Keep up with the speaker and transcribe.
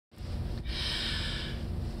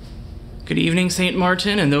Good evening, St.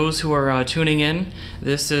 Martin, and those who are tuning in.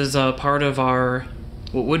 This is part of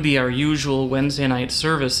what would be our usual Wednesday night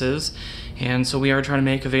services, and so we are trying to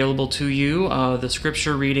make available to you the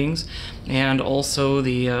scripture readings and also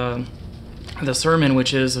the sermon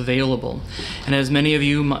which is available. And as many of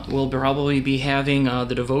you will probably be having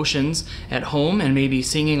the devotions at home and maybe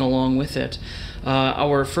singing along with it.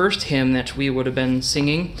 Our first hymn that we would have been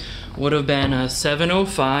singing would have been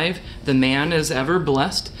 705, "The Man is Ever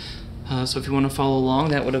Blessed." So if you want to follow along,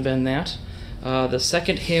 that would have been that. The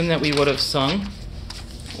second hymn that we would have sung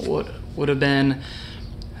would have been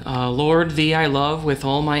 "Lord, Thee I Love with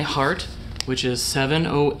All My Heart," which is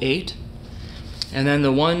 708. And then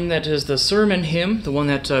the one that is the sermon hymn, the one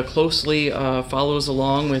that closely follows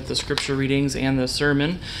along with the scripture readings and the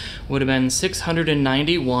sermon, would have been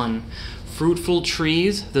 691, "Fruitful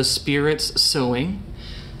Trees, the Spirit's Sowing."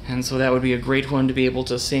 And so that would be a great one to be able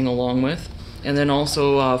to sing along with. And then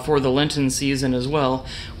also for the Lenten season as well,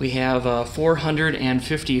 we have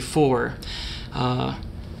 454,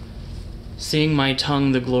 "Sing My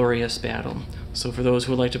Tongue the Glorious Battle." So for those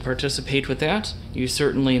who would like to participate with that, you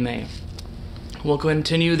certainly may. We'll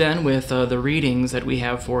continue then with the readings that we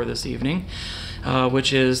have for this evening,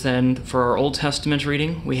 which is then for our Old Testament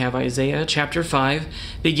reading, we have Isaiah chapter 5,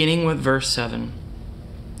 beginning with verse 7.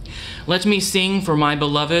 "Let me sing for my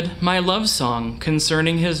beloved my love song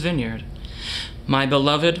concerning his vineyard. My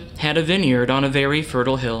beloved had a vineyard on a very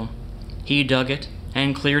fertile hill. He dug it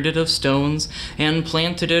and cleared it of stones and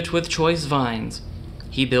planted it with choice vines.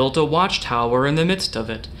 He built a watchtower in the midst of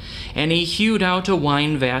it, and he hewed out a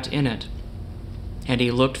wine vat in it. And he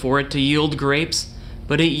looked for it to yield grapes,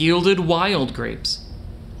 but it yielded wild grapes.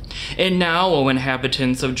 And now, O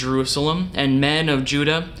inhabitants of Jerusalem and men of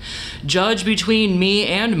Judah, judge between me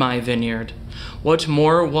and my vineyard. What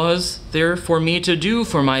more was there for me to do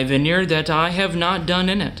for my vineyard that I have not done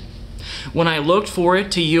in it? When I looked for it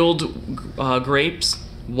to yield grapes,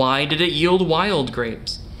 why did it yield wild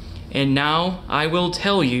grapes? And now I will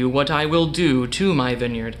tell you what I will do to my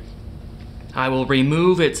vineyard. I will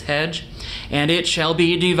remove its hedge, and it shall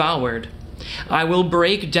be devoured. I will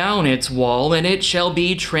break down its wall, and it shall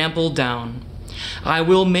be trampled down. I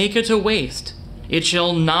will make it a waste. It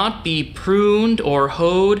shall not be pruned or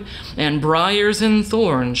hoed, and briars and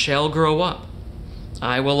thorns shall grow up.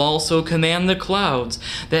 I will also command the clouds,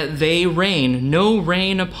 that they rain no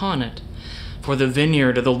rain upon it. For the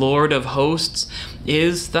vineyard of the Lord of hosts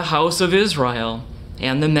is the house of Israel,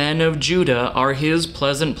 and the men of Judah are his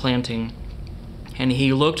pleasant planting. And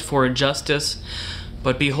he looked for justice,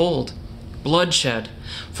 but behold, bloodshed,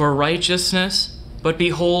 for righteousness, but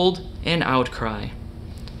behold, an outcry."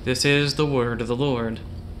 This is the word of the Lord.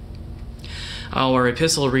 Our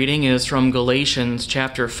epistle reading is from Galatians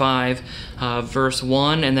chapter 5, verse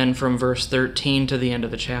 1, and then from verse 13 to the end of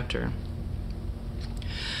the chapter.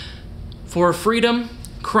 "For freedom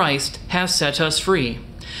Christ has set us free.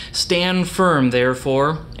 Stand firm,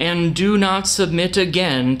 therefore, and do not submit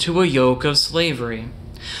again to a yoke of slavery.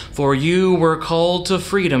 For you were called to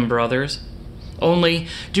freedom, brothers. Only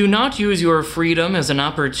do not use your freedom as an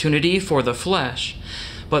opportunity for the flesh,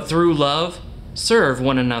 but through love serve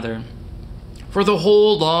one another. For the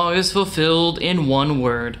whole law is fulfilled in one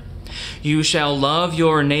word: you shall love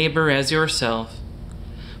your neighbor as yourself.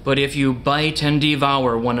 But if you bite and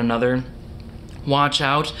devour one another, watch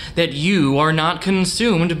out that you are not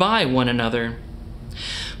consumed by one another.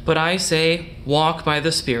 But I say, walk by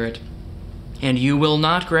the Spirit, and you will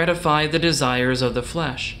not gratify the desires of the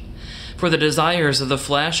flesh. For the desires of the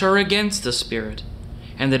flesh are against the Spirit,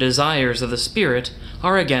 and the desires of the Spirit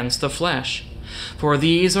are against the flesh. For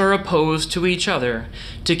these are opposed to each other,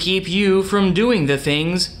 to keep you from doing the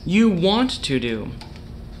things you want to do.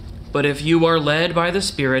 But if you are led by the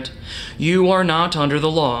Spirit, you are not under the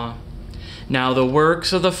law. Now the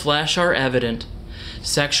works of the flesh are evident: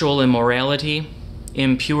 sexual immorality,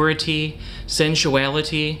 impurity,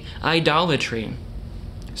 sensuality, idolatry,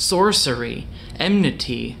 sorcery,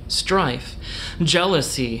 enmity, strife,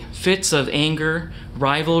 jealousy, fits of anger,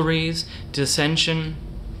 rivalries, dissension,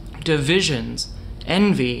 divisions,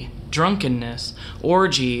 envy, drunkenness,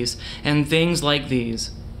 orgies, and things like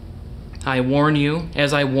these. I warn you,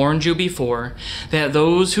 as I warned you before, that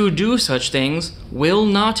those who do such things will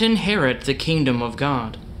not inherit the kingdom of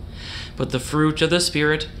God. But the fruit of the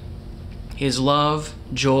Spirit is love,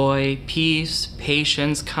 joy, peace,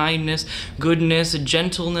 patience, kindness, goodness,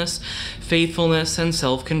 gentleness, faithfulness, and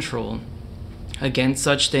self-control. Against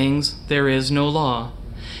such things there is no law.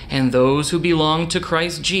 And those who belong to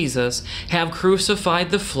Christ Jesus have crucified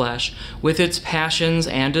the flesh with its passions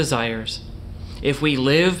and desires. If we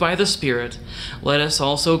live by the Spirit, let us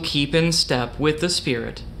also keep in step with the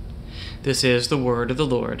Spirit. This is the word of the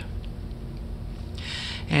Lord.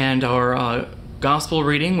 And our gospel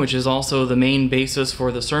reading, which is also the main basis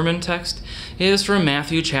for the sermon text, is from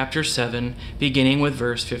Matthew chapter 7, beginning with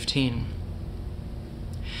verse 15.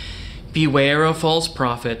 Beware of false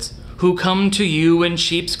prophets, who come to you in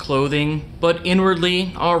sheep's clothing, but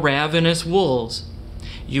inwardly are ravenous wolves.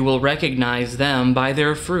 You will recognize them by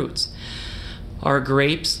their fruits. Are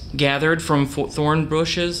grapes gathered from thorn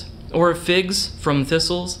bushes, or figs from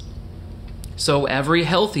thistles? So every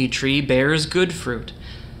healthy tree bears good fruit,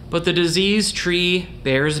 but the diseased tree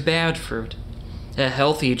bears bad fruit. A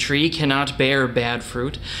healthy tree cannot bear bad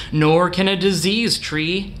fruit, nor can a diseased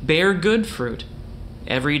tree bear good fruit.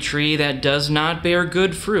 Every tree that does not bear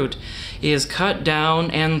good fruit is cut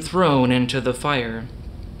down and thrown into the fire.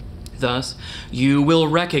 Thus, you will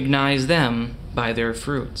recognize them by their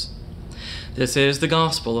fruits. This is the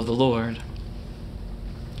gospel of the Lord.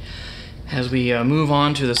 As we move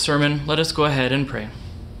on to the sermon, let us go ahead and pray.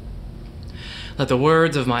 Let the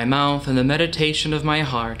words of my mouth and the meditation of my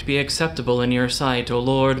heart be acceptable in your sight, O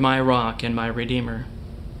Lord, my rock and my redeemer.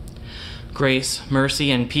 Grace, mercy,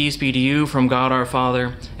 and peace be to you from God our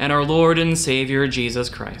Father and our Lord and Savior Jesus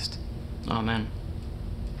Christ. Amen.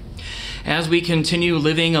 As we continue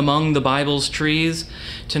living among the Bible's trees,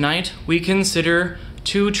 tonight we consider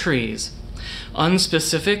two trees,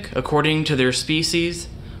 unspecific according to their species,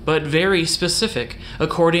 but very specific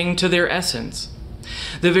according to their essence,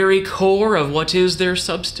 the very core of what is their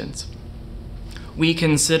substance. We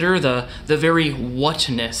consider the very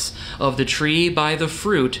whatness of the tree by the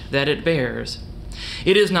fruit that it bears.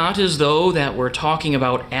 It is not as though that we're talking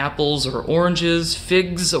about apples or oranges,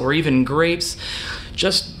 figs, or even grapes.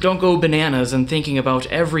 Just don't go bananas and thinking about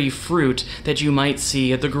every fruit that you might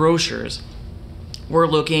see at the grocer's. We're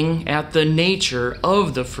looking at the nature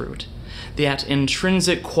of the fruit, that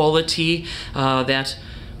intrinsic quality that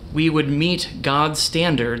we would meet God's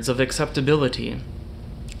standards of acceptability.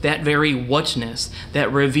 That very whatness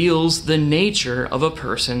that reveals the nature of a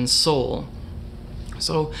person's soul.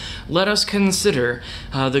 So let us consider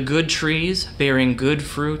the good trees bearing good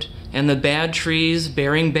fruit and the bad trees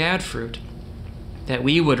bearing bad fruit. That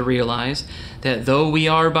we would realize that though we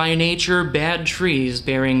are by nature bad trees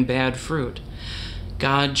bearing bad fruit,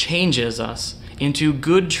 God changes us into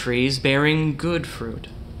good trees bearing good fruit.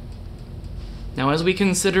 Now, as we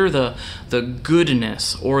consider the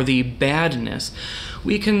goodness or the badness,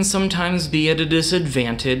 we can sometimes be at a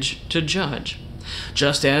disadvantage to judge.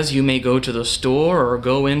 Just as you may go to the store or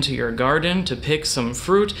go into your garden to pick some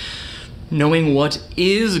fruit, knowing what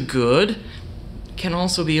is good can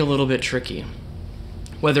also be a little bit tricky.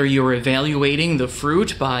 Whether you're evaluating the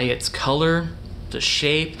fruit by its color, the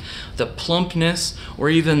shape, the plumpness, or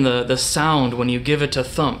even the sound when you give it a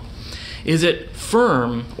thump. Is it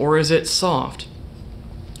firm or is it soft?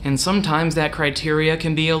 And sometimes that criteria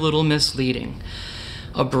can be a little misleading.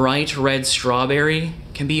 A bright red strawberry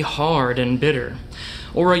can be hard and bitter,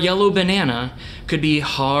 or a yellow banana could be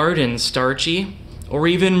hard and starchy, or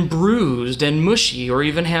even bruised and mushy, or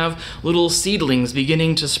even have little seedlings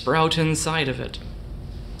beginning to sprout inside of it.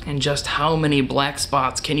 And just how many black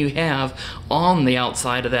spots can you have on the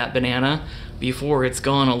outside of that banana before it's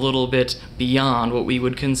gone a little bit beyond what we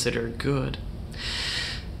would consider good?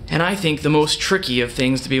 And I think the most tricky of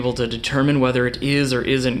things to be able to determine whether it is or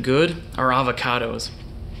isn't good are avocados.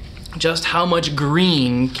 Just how much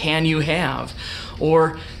green can you have?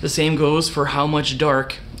 Or the same goes for how much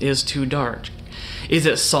dark is too dark. Is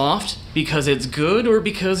it soft because it's good or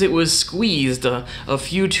because it was squeezed a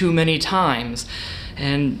few too many times?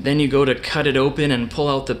 And then you go to cut it open and pull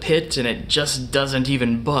out the pit and it just doesn't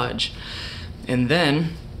even budge. And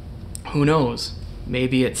then, who knows,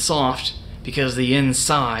 maybe it's soft because the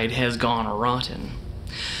inside has gone rotten.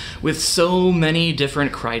 With so many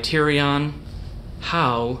different criterion,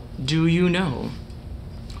 how do you know?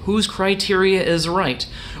 Whose criteria is right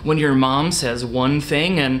when your mom says one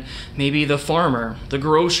thing and maybe the farmer, the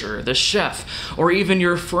grocer, the chef, or even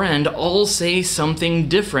your friend all say something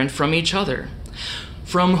different from each other?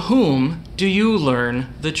 From whom do you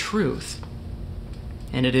learn the truth?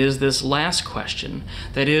 And it is this last question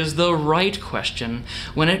that is the right question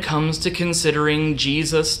when it comes to considering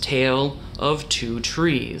Jesus' tale of two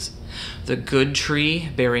trees, the good tree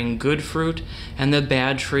bearing good fruit and the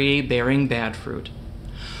bad tree bearing bad fruit.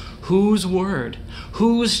 Whose word,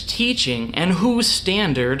 whose teaching, and whose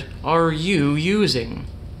standard are you using?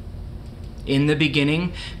 In the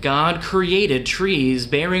beginning, God created trees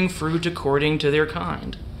bearing fruit according to their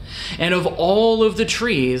kind. And of all of the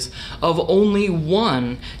trees, of only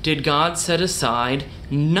one did God set aside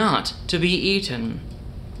not to be eaten.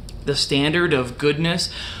 The standard of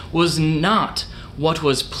goodness was not what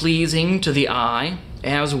was pleasing to the eye,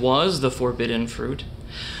 as was the forbidden fruit,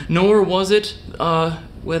 nor was it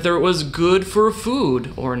whether it was good for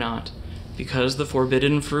food or not, because the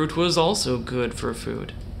forbidden fruit was also good for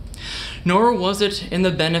food. Nor was it in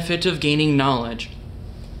the benefit of gaining knowledge,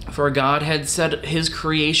 for God had set his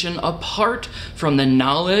creation apart from the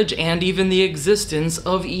knowledge and even the existence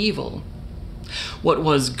of evil. What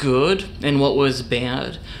was good and what was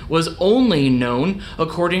bad was only known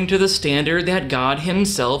according to the standard that God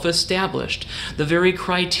himself established, the very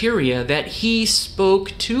criteria that he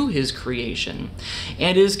spoke to his creation,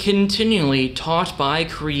 and is continually taught by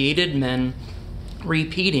created men,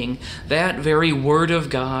 repeating that very word of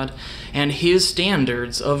God and his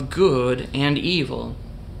standards of good and evil.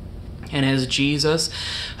 And as Jesus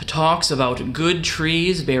talks about good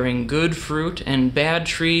trees bearing good fruit and bad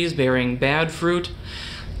trees bearing bad fruit,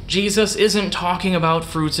 Jesus isn't talking about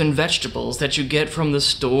fruits and vegetables that you get from the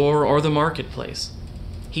store or the marketplace.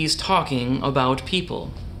 He's talking about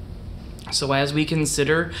people. So as we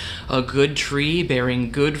consider a good tree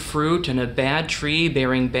bearing good fruit and a bad tree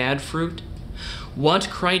bearing bad fruit, what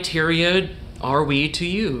criteria are we to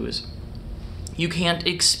use? You can't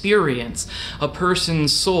experience a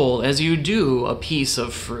person's soul as you do a piece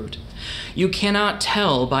of fruit. You cannot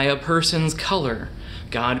tell by a person's color.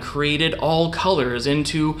 God created all colors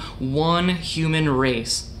into one human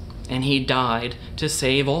race, and he died to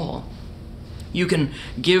save all. You can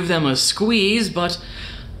give them a squeeze, but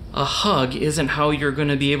a hug isn't how you're going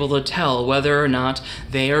to be able to tell whether or not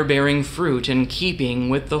they are bearing fruit in keeping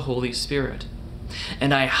with the Holy Spirit.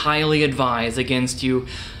 And I highly advise against you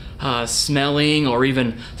smelling or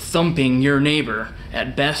even thumping your neighbor.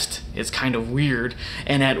 At best, it's kind of weird,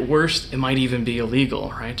 and at worst, it might even be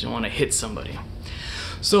illegal, right? You don't want to hit somebody.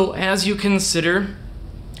 So as you consider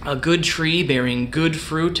a good tree bearing good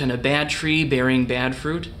fruit and a bad tree bearing bad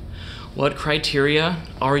fruit, what criteria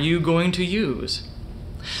are you going to use?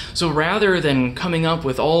 So rather than coming up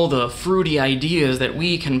with all the fruity ideas that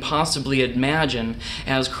we can possibly imagine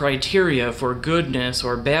as criteria for goodness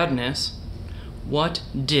or badness, what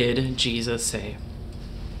did Jesus say?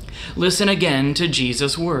 Listen again to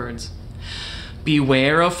Jesus' words.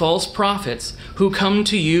 Beware of false prophets who come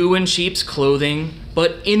to you in sheep's clothing,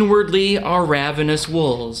 but inwardly are ravenous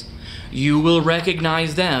wolves. You will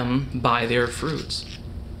recognize them by their fruits.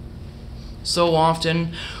 So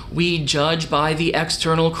often we judge by the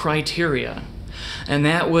external criteria, and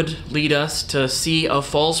that would lead us to see a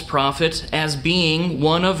false prophet as being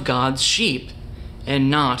one of God's sheep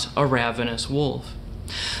and not a ravenous wolf.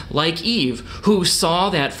 Like Eve, who saw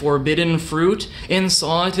that forbidden fruit and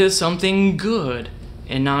saw it as something good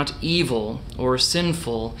and not evil or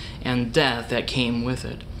sinful and death that came with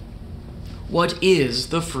it. What is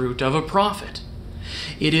the fruit of a prophet?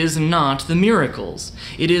 It is not the miracles.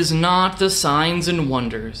 It is not the signs and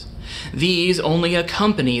wonders. These only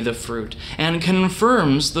accompany the fruit and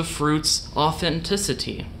confirms the fruit's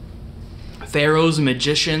authenticity. Pharaoh's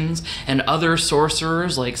magicians and other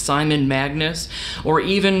sorcerers like Simon Magus, or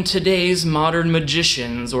even today's modern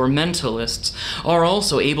magicians or mentalists, are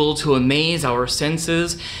also able to amaze our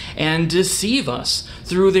senses and deceive us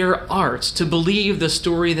through their art to believe the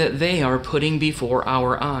story that they are putting before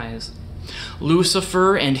our eyes.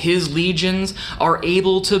 Lucifer and his legions are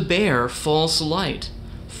able to bear false light.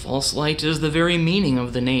 False light is the very meaning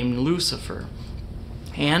of the name Lucifer.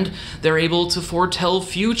 And they're able to foretell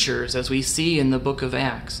futures, as we see in the book of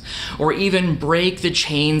Acts, or even break the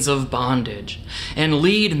chains of bondage and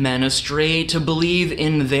lead men astray to believe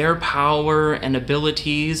in their power and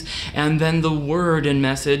abilities and then the word and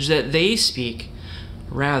message that they speak,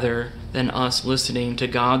 rather than us listening to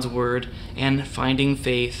God's word and finding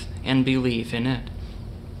faith and belief in it.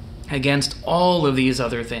 Against all of these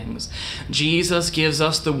other things, Jesus gives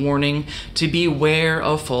us the warning to beware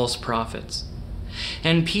of false prophets.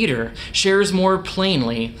 And Peter shares more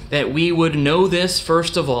plainly that we would know this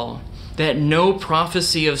first of all, that no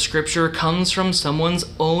prophecy of Scripture comes from someone's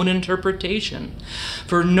own interpretation.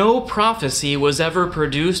 For no prophecy was ever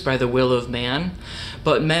produced by the will of man,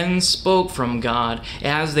 but men spoke from God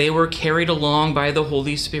as they were carried along by the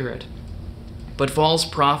Holy Spirit. But false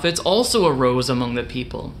prophets also arose among the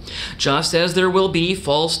people, just as there will be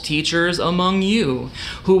false teachers among you,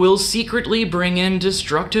 who will secretly bring in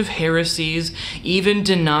destructive heresies, even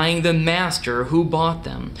denying the master who bought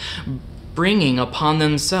them, bringing upon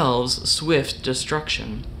themselves swift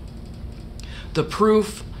destruction. The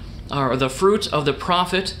fruit of the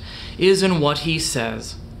prophet is in what he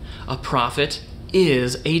says. A prophet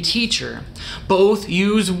is a teacher. Both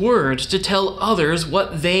use words to tell others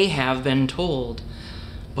what they have been told.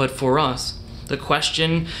 But for us, The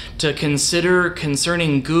question to consider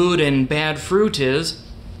concerning good and bad fruit is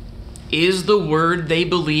the word they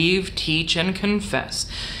believe, teach, and confess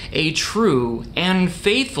a true and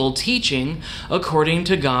faithful teaching according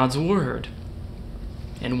to God's word?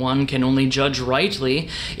 And one can only judge rightly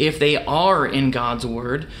if they are in God's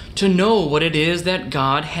word to know what it is that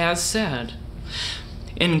God has said.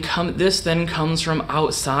 And this then comes from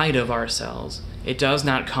outside of ourselves. It does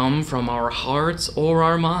not come from our hearts or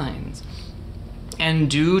our minds.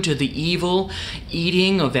 And due to the evil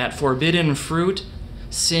eating of that forbidden fruit,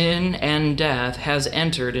 sin and death has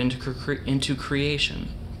entered into creation.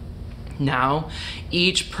 Now,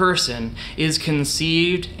 each person is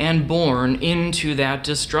conceived and born into that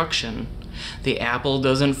destruction. The apple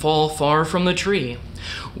doesn't fall far from the tree.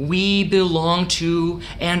 We belong to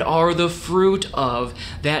and are the fruit of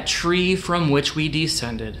that tree from which we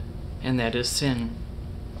descended, and that is sin.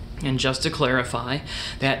 And just to clarify,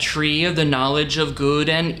 that tree of the knowledge of good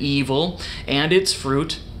and evil and its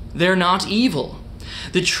fruit, they're not evil.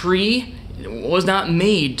 The tree was not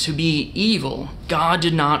made to be evil. God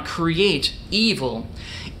did not create evil.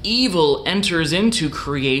 Evil enters into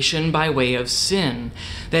creation by way of sin,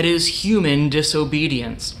 that is, human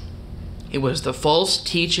disobedience. It was the false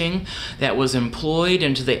teaching that was employed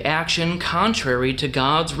into the action contrary to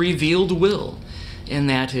God's revealed will, and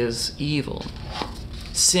that is evil.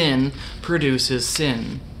 Sin produces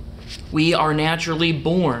sin. We are naturally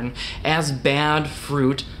born as bad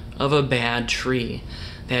fruit of a bad tree.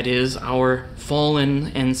 That is our fallen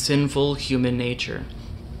and sinful human nature.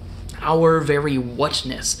 Our very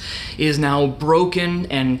whatness is now broken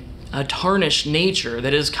and a tarnished nature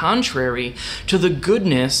that is contrary to the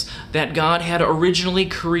goodness that God had originally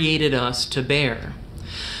created us to bear.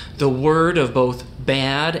 The word of both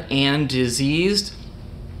bad and diseased,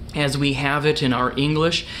 as we have it in our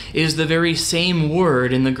English, is the very same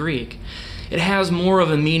word in the Greek. It has more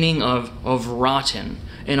of a meaning of rotten,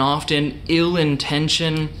 and often ill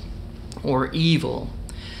intention or evil.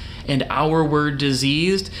 And our word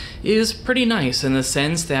diseased is pretty nice in the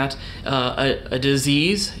sense that a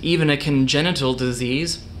disease, even a congenital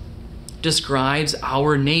disease, describes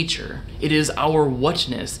our nature. It is our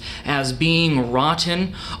whatness as being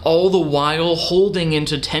rotten, all the while holding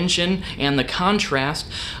into tension and the contrast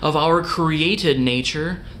of our created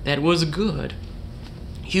nature that was good.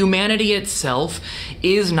 Humanity itself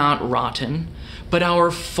is not rotten, but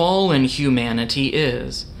our fallen humanity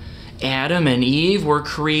is. Adam and Eve were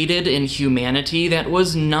created in humanity that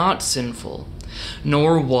was not sinful,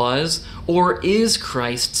 nor was or is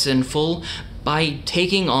Christ sinful by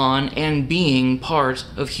taking on and being part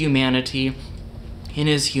of humanity in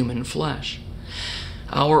his human flesh.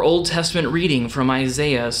 Our Old Testament reading from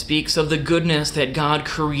Isaiah speaks of the goodness that God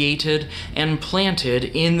created and planted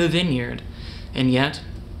in the vineyard, and yet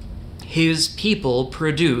his people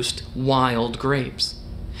produced wild grapes.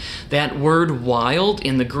 That word wild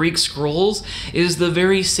in the Greek scrolls is the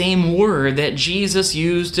very same word that Jesus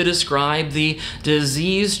used to describe the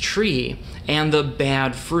diseased tree and the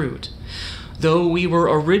bad fruit. Though we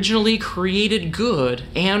were originally created good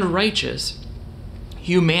and righteous,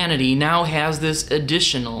 humanity now has this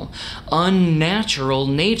additional, unnatural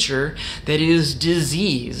nature that is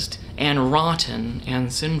diseased and rotten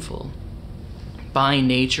and sinful. By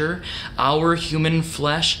nature, our human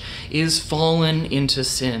flesh is fallen into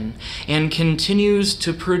sin and continues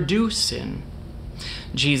to produce sin.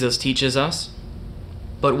 Jesus teaches us,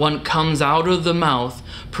 "But what comes out of the mouth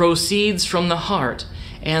proceeds from the heart,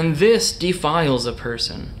 and this defiles a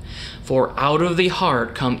person. For out of the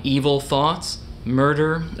heart come evil thoughts,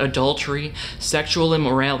 murder, adultery, sexual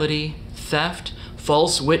immorality, theft,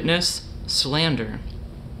 false witness, slander."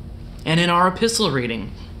 And in our epistle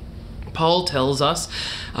reading, Paul tells us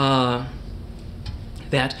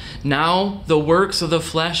that now the works of the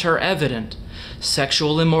flesh are evident: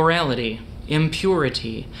 sexual immorality,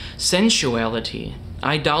 impurity, sensuality,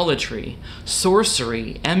 idolatry,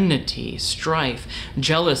 sorcery, enmity, strife,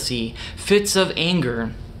 jealousy, fits of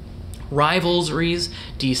anger, rivalries,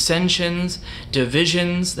 dissensions,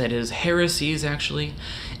 divisions, that is heresies actually,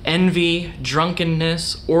 envy,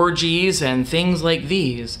 drunkenness, orgies, and things like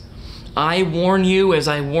these. I warn you, as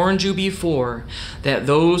I warned you before, that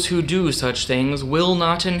those who do such things will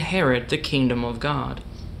not inherit the kingdom of God.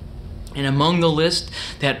 And among the list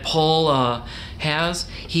that Paul has,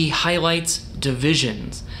 he highlights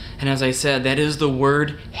divisions. And as I said, that is the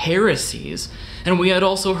word heresies. And we had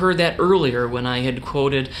also heard that earlier when I had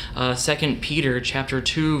quoted 2 Peter chapter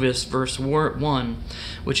 2, verse 1,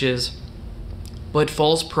 which is, But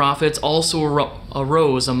false prophets also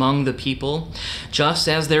arose among the people, just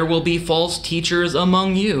as there will be false teachers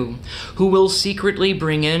among you, who will secretly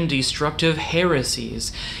bring in destructive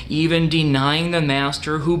heresies, even denying the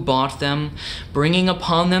master who bought them, bringing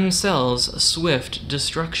upon themselves swift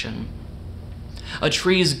destruction. A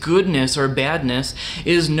tree's goodness or badness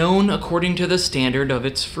is known according to the standard of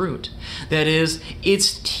its fruit, that is,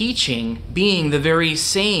 its teaching being the very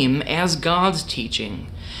same as God's teaching.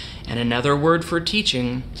 And another word for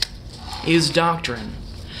teaching is doctrine.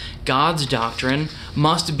 God's doctrine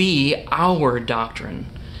must be our doctrine.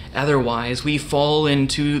 Otherwise, we fall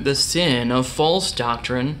into the sin of false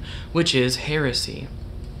doctrine, which is heresy.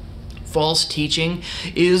 False teaching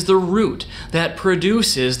is the root that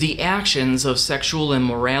produces the actions of sexual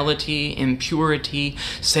immorality, impurity,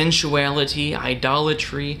 sensuality,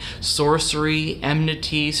 idolatry, sorcery,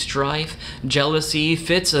 enmity, strife, jealousy,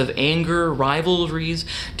 fits of anger, rivalries,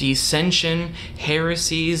 dissension,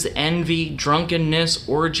 heresies, envy, drunkenness,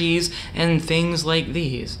 orgies, and things like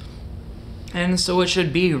these. And so it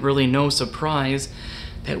should be really no surprise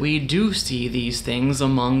that we do see these things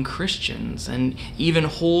among Christians and even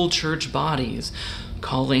whole church bodies,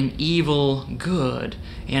 calling evil good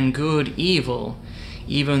and good evil,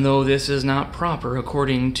 even though this is not proper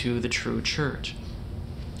according to the true church.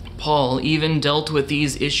 Paul even dealt with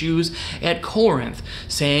these issues at Corinth,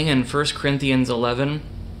 saying in 1 Corinthians 11,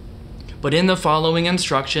 "But in the following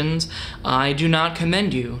instructions I do not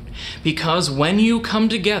commend you, because when you come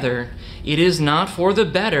together, it is not for the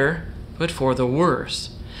better, but for the worse.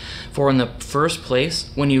 For in the first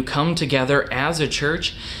place, when you come together as a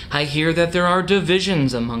church, I hear that there are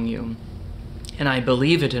divisions among you. And I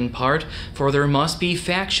believe it in part, for there must be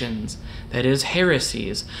factions, that is,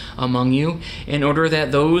 heresies, among you, in order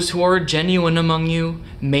that those who are genuine among you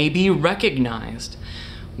may be recognized.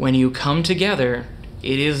 When you come together,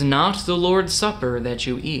 it is not the Lord's Supper that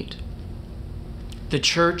you eat." The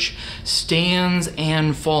church stands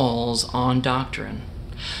and falls on doctrine.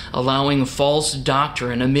 Allowing false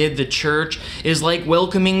doctrine amid the church is like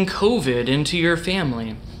welcoming COVID into your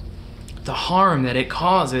family. The harm that it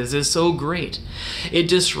causes is so great. It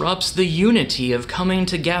disrupts the unity of coming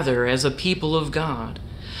together as a people of God.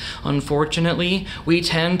 Unfortunately, we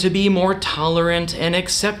tend to be more tolerant and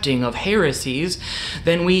accepting of heresies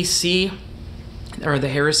than we see, or the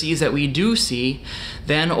heresies that we do see,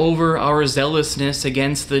 than over our zealousness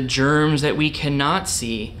against the germs that we cannot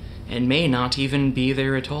see and may not even be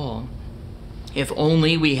there at all. If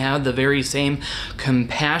only we had the very same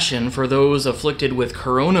compassion for those afflicted with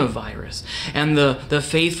coronavirus and the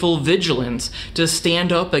faithful vigilance to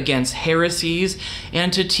stand up against heresies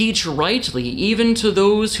and to teach rightly even to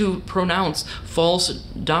those who pronounce false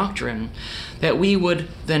doctrine, that we would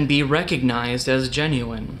then be recognized as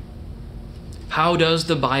genuine. How does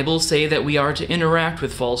the Bible say that we are to interact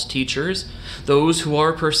with false teachers, those who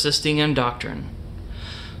are persisting in doctrine?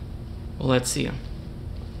 Well, let's see.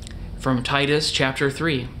 From Titus chapter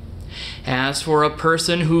 3. "As for a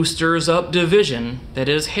person who stirs up division, that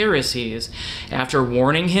is heresies, after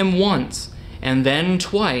warning him once and then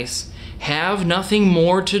twice, have nothing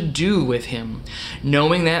more to do with him,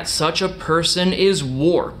 knowing that such a person is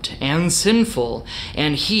warped and sinful,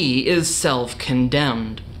 and he is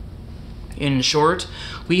self-condemned." In short,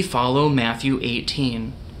 we follow Matthew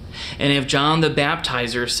 18. And if John the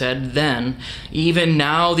Baptizer said then, "Even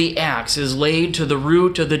now the axe is laid to the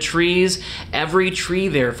root of the trees, every tree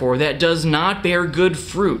therefore that does not bear good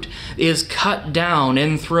fruit is cut down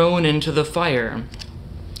and thrown into the fire,"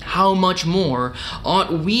 how much more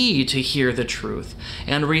ought we to hear the truth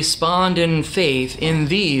and respond in faith in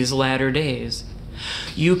these latter days?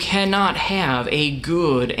 You cannot have a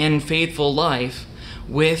good and faithful life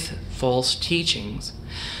with false teachings.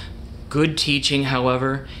 Good teaching,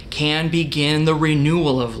 however, can begin the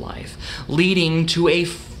renewal of life, leading to a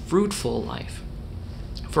fruitful life.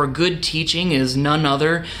 For good teaching is none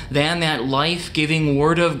other than that life-giving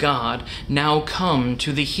Word of God now come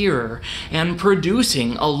to the hearer and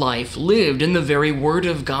producing a life lived in the very Word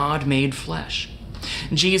of God made flesh.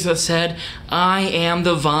 Jesus said, "I am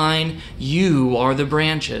the vine, you are the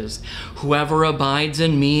branches. Whoever abides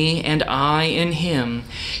in me and I in him,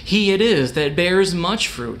 he it is that bears much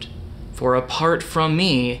fruit. For apart from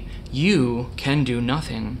me, you can do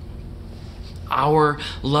nothing." Our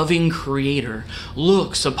loving Creator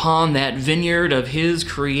looks upon that vineyard of His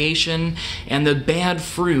creation and the bad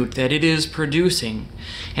fruit that it is producing,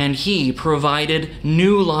 and He provided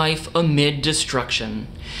new life amid destruction.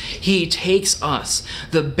 He takes us,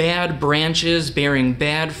 the bad branches bearing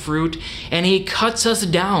bad fruit, and He cuts us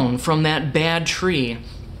down from that bad tree,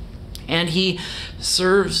 and He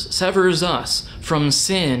severs us from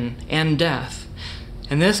sin and death,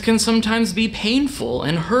 And this can sometimes be painful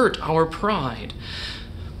and hurt our pride.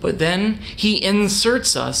 But then he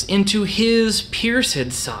inserts us into his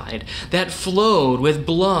pierced side that flowed with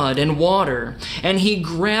blood and water, and he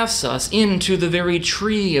grafts us into the very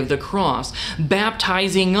tree of the cross,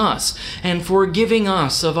 baptizing us and forgiving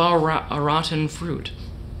us of our rotten fruit.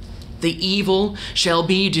 The evil shall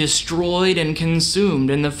be destroyed and consumed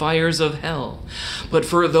in the fires of hell. But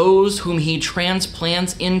for those whom he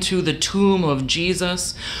transplants into the tomb of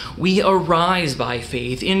Jesus, we arise by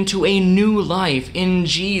faith into a new life in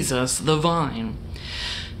Jesus the vine.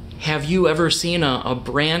 Have you ever seen a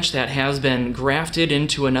branch that has been grafted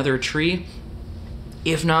into another tree?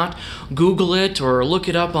 If not, Google it or look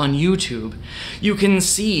it up on YouTube. You can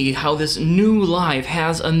see how this new life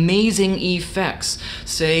has amazing effects,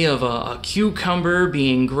 say of a cucumber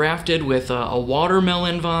being grafted with a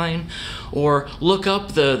watermelon vine, or look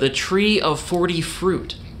up the tree of 40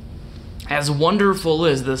 fruit. As wonderful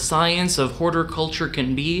as the science of horticulture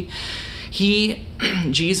can be,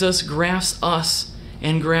 Jesus grafts us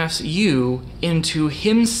and grafts you into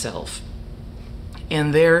himself.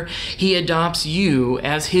 And there he adopts you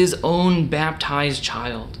as his own baptized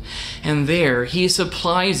child. And there he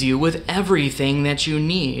supplies you with everything that you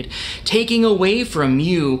need, taking away from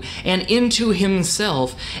you and into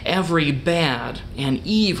himself every bad and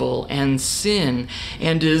evil and sin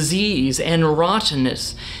and disease and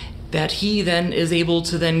rottenness, that he then is able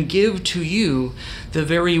to then give to you the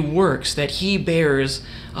very works that he bears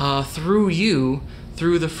through you,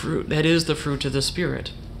 through the fruit that is the fruit of the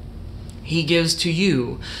Spirit. He gives to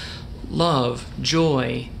you love,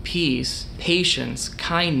 joy, peace, patience,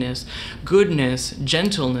 kindness, goodness,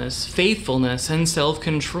 gentleness, faithfulness, and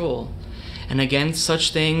self-control. And against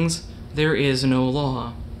such things there is no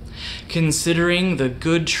law. Considering the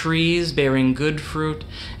good trees bearing good fruit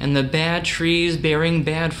and the bad trees bearing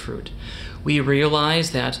bad fruit, we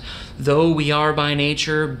realize that though we are by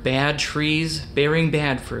nature bad trees bearing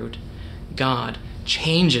bad fruit, God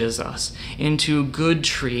changes us into good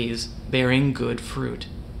trees bearing good fruit.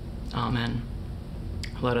 Amen.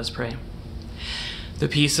 Let us pray. The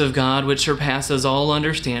peace of God, which surpasses all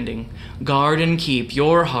understanding, guard and keep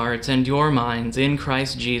your hearts and your minds in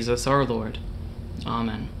Christ Jesus our Lord.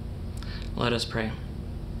 Amen. Let us pray.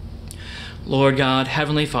 Lord God,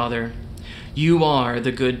 Heavenly Father, you are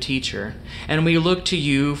the good teacher, and we look to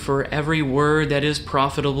you for every word that is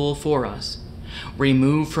profitable for us.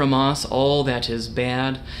 Remove from us all that is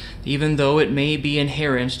bad, even though it may be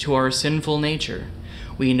inherent to our sinful nature.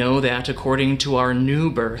 We know that according to our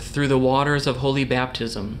new birth through the waters of holy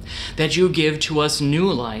baptism, that you give to us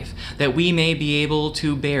new life, that we may be able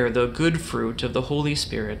to bear the good fruit of the Holy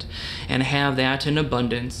Spirit, and have that in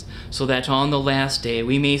abundance, so that on the last day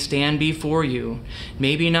we may stand before you,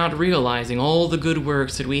 maybe not realizing all the good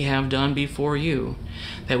works that we have done before you,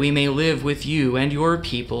 that we may live with you and your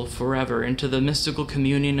people forever into the mystical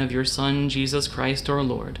communion of your Son, Jesus Christ our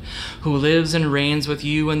Lord, who lives and reigns with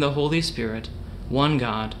you in the Holy Spirit, one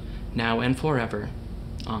God, now and forever.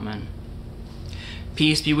 Amen.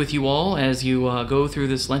 Peace be with you all as you go through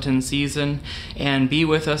this Lenten season, and be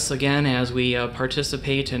with us again as we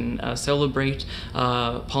participate and celebrate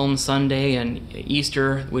Palm Sunday and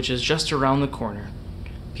Easter, which is just around the corner.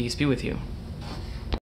 Peace be with you.